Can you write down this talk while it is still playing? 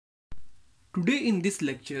Today in this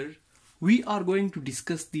lecture, we are going to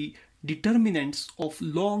discuss the determinants of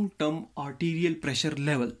long-term arterial pressure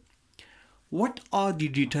level. What are the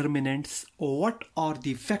determinants, or what are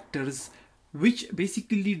the factors which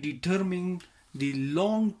basically determine the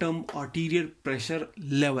long-term arterial pressure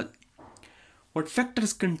level? What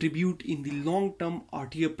factors contribute in the long-term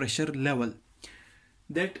arterial pressure level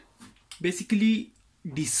that basically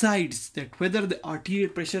decides that whether the arterial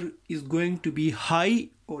pressure is going to be high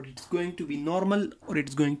or it's going to be normal or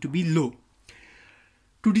it's going to be low.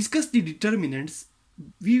 To discuss the determinants,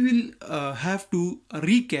 we will have to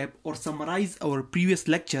recap or summarize our previous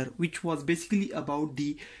lecture, which was basically about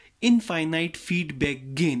the infinite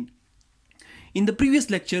feedback gain. In the previous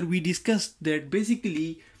lecture, we discussed that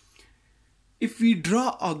basically if we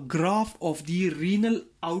draw a graph of the renal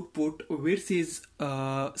output versus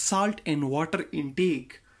salt and water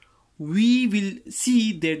intake, we will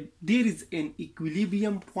see that there is an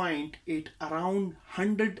equilibrium point at around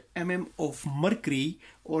 100 mm of mercury,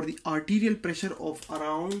 or the arterial pressure of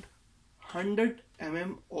around 100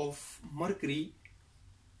 mm of mercury.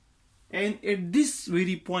 And at this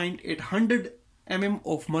very point, at 100 mm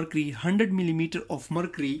of mercury, 100 millimeter of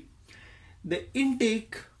mercury, the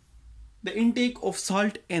intake of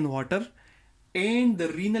salt and water and the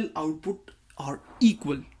renal output are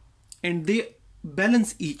equal and they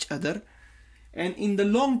balance each other. And in the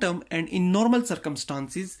long term and in normal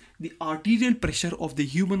circumstances, the arterial pressure of the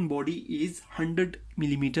human body is 100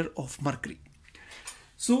 millimeter of mercury.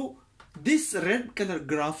 So this red color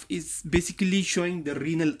graph is basically showing the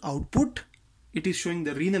renal output. It is showing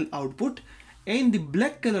the renal output, and the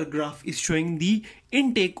black color graph is showing the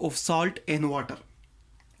intake of salt and water.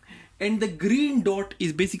 And the green dot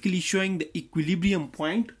is basically showing the equilibrium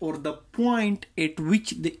point, or the point at which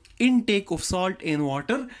the intake of salt and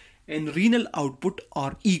water and renal output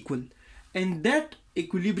are equal. And that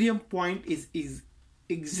equilibrium point is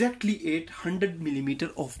exactly at 100 millimeter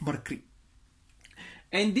of mercury.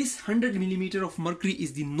 And this 100 millimeter of mercury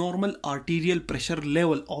is the normal arterial pressure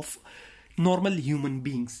level of normal human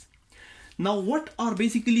beings. Now, what are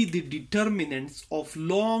basically the determinants of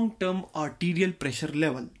long-term arterial pressure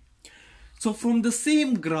level? So from the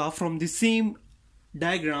same graph, from the same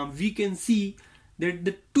diagram, we can see that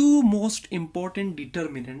the two most important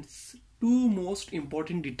determinants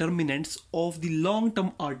of the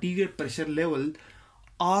long-term arterial pressure level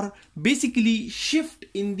are basically shift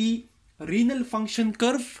in the renal function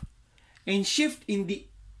curve and shift in the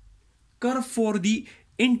curve for the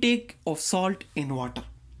intake of salt and water.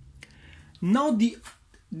 Now the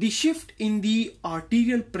shift in the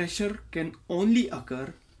arterial pressure can only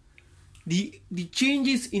occur, the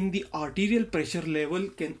changes in the arterial pressure level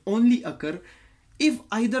can only occur if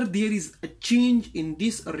either there is a change in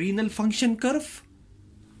this renal function curve,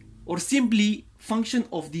 or simply function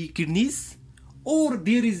of the kidneys, or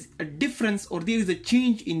there is a difference, or there is a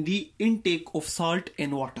change in the intake of salt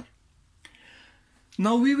and water.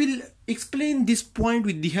 Now we will explain this point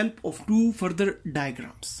with the help of two further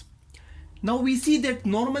diagrams. Now we see that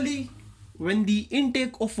normally when the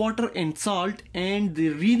intake of water and salt and the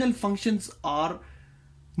renal functions are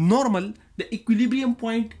normal, the equilibrium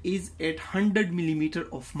point is at 100 millimeter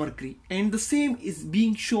of mercury, and the same is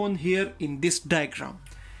being shown here in this diagram,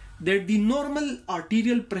 that the normal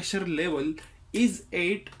arterial pressure level is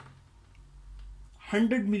at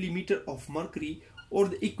 100 millimeter of mercury, or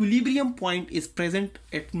the equilibrium point is present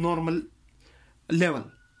at normal level.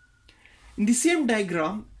 In the same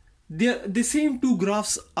diagram, the same two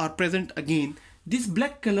graphs are present again. This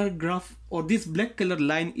black color graph, or this black color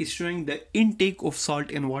line, is showing the intake of salt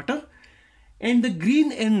and water, and the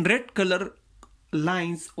green and red color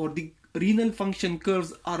lines, or the renal function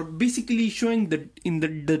curves, are basically showing the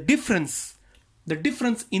difference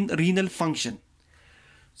in renal function.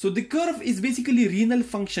 So the curve is basically renal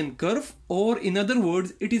function curve, or in other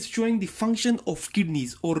words, it is showing the function of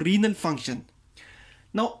kidneys or renal function.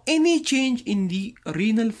 Now, any change in the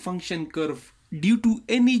renal function curve due to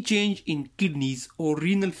any change in kidneys or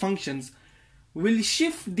renal functions will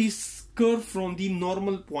shift this curve from the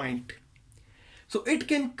normal point. So it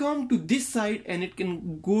can come to this side, and it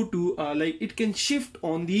can go to it can shift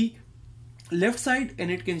on the left side,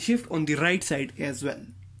 and it can shift on the right side as well.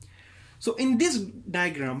 So in this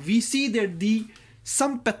diagram, we see that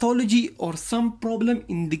some pathology or some problem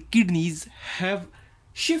in the kidneys have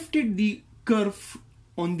shifted the curve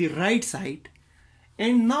on the right side,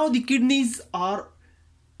 and now the kidneys are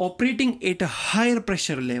operating at a higher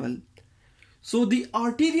pressure level. So the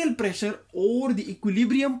arterial pressure, or the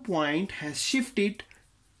equilibrium point, has shifted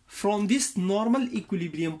from this normal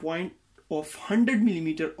equilibrium point of 100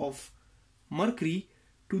 millimeter of mercury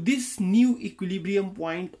to this new equilibrium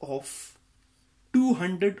point of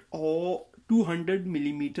 200 or 200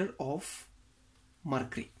 millimeter of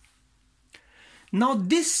mercury. Now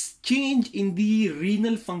this change in the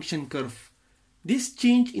renal function curve,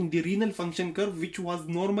 which was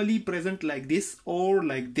normally present like this or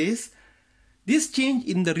like this, this change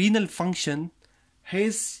in the renal function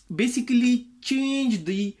has basically changed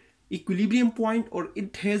the equilibrium point, or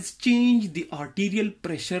it has changed the arterial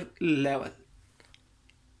pressure level.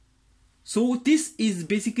 So this is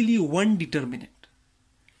basically one determinant.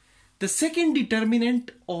 The second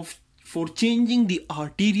determinant for changing the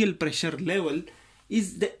arterial pressure level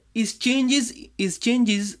is changes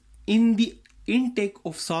in the intake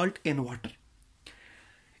of salt and water.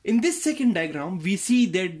 In this second diagram, we see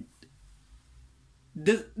that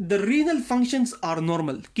the renal functions are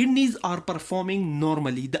normal. Kidneys are performing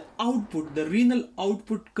normally. The renal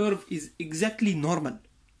output curve is exactly normal.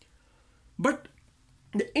 But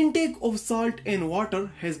the intake of salt and water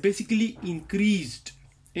has basically increased.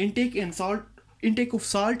 Intake of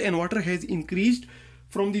salt and water has increased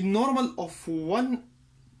from the normal of 1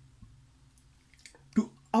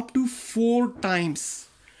 to up to 4 times.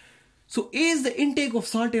 So as the intake of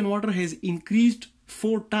salt and water has increased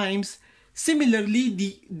 4 times, similarly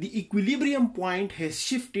the equilibrium point has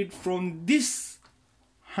shifted from this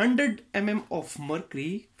 100 mm of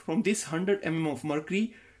mercury,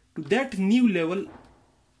 to that new level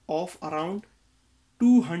of around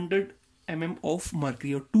 200 mm of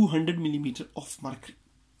mercury, or 200 millimeter of mercury.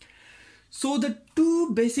 So the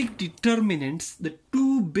two basic determinants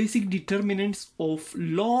of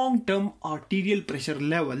long-term arterial pressure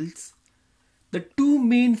levels, the two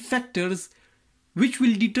main factors which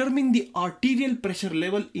will determine the arterial pressure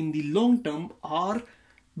level in the long term, are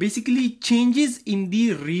basically changes in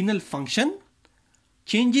the renal function,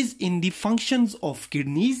 changes in the functions of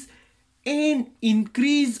kidneys, and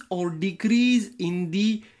increase or decrease in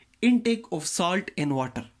the intake of salt and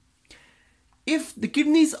water. If the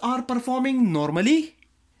kidneys are performing normally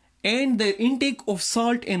and the intake of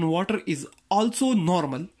salt and water is also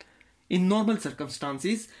normal in normal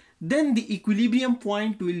circumstances, then the equilibrium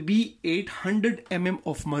point will be 800 mm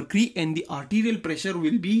of mercury and the arterial pressure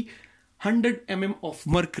will be 100 mm of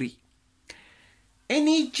mercury.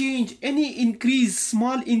 Any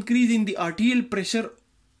small increase in the arterial pressure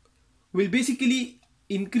will basically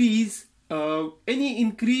increase, any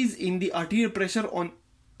increase in the arterial pressure on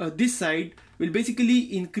this side will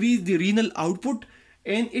basically increase the renal output,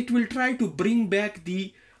 and it will try to bring back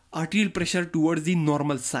the arterial pressure towards the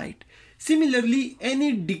normal side. Similarly,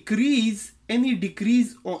 any decrease in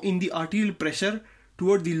the arterial pressure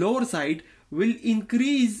toward the lower side will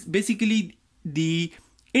increase basically the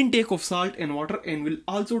intake of salt and water, and will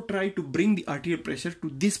also try to bring the arterial pressure to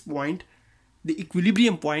this point, the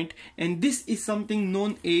equilibrium point, and this is something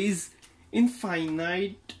known as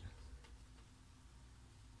infinite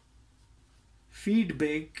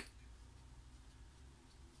feedback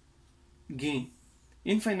gain.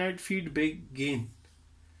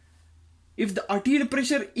 If the arterial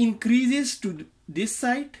pressure increases to this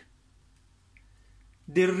side,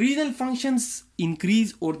 the renal functions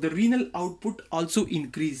increase, or the renal output also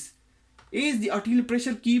increase. As the arterial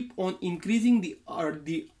pressure keep on increasing, the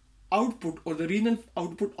output, or the renal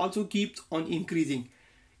output, also keeps on increasing.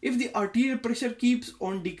 If the arterial pressure keeps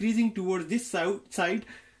on decreasing towards this side,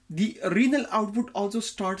 the renal output also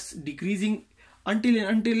starts decreasing until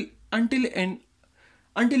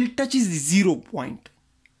it touches the 0 point.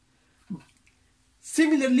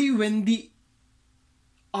 Similarly, when the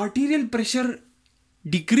arterial pressure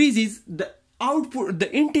decreases, the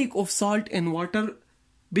intake of salt and water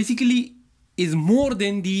basically is more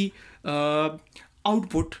than the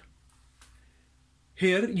output.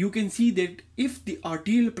 Here you can see that if the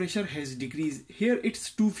arterial pressure has decreased, here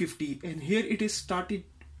it's 250 and here it is started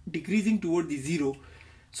decreasing toward the 0.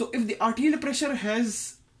 So if the arterial pressure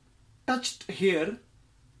has touched here,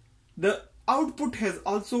 the output has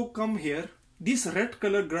also come here. This red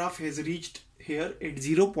color graph has reached here at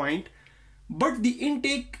 0 point, but the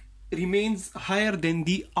intake remains higher than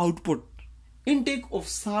the output. Intake of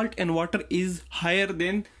salt and water is higher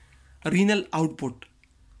than renal output.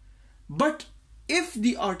 But if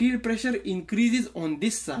the arterial pressure increases on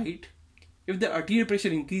this side,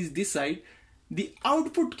 the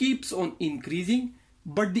output keeps on increasing,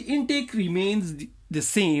 but the intake remains the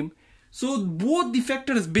same. So both the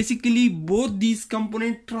factors, basically both these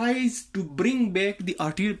components, tries to bring back the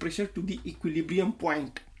arterial pressure to the equilibrium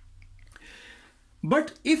point.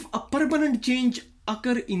 But if a permanent change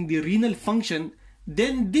occur in the renal function,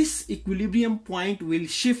 then this equilibrium point will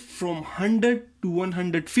shift from 100 to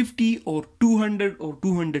 150 or 200 or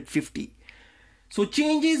 250. So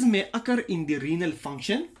changes may occur in the renal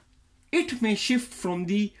function, it may shift from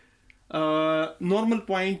the normal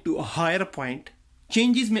point to a higher point.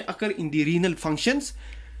 Changes may occur in the renal functions.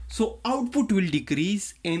 So output will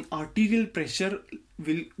decrease and arterial pressure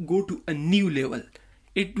will go to a new level.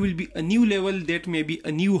 It will be a new level that may be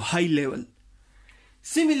a new high level.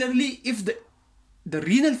 Similarly, if the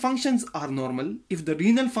renal functions are normal, but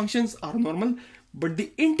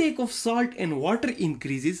the intake of salt and water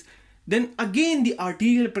increases, then again the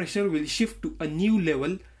arterial pressure will shift to a new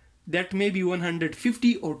level that may be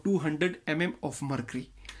 150 or 200 mm of mercury.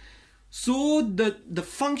 So the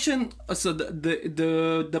function, so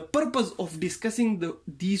the purpose of discussing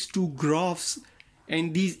these two graphs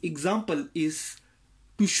and these example is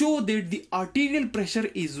to show that the arterial pressure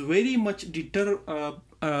is very much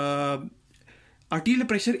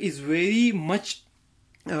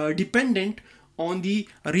dependent on the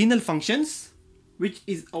renal functions, which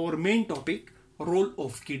is our main topic, role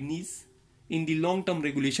of kidneys in the long-term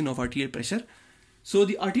regulation of arterial pressure. So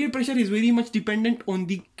the arterial pressure is very much dependent on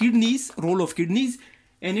the kidneys, role of kidneys,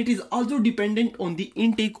 and it is also dependent on the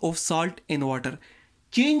intake of salt and water.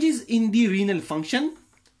 Changes in the renal function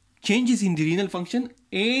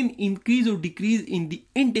and increase or decrease in the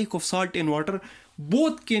intake of salt and water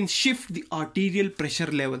both can shift the arterial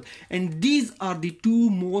pressure level, and these are the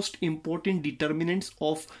two most important determinants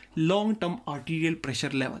of long-term arterial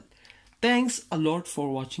pressure level. Thanks a lot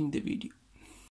for watching the video.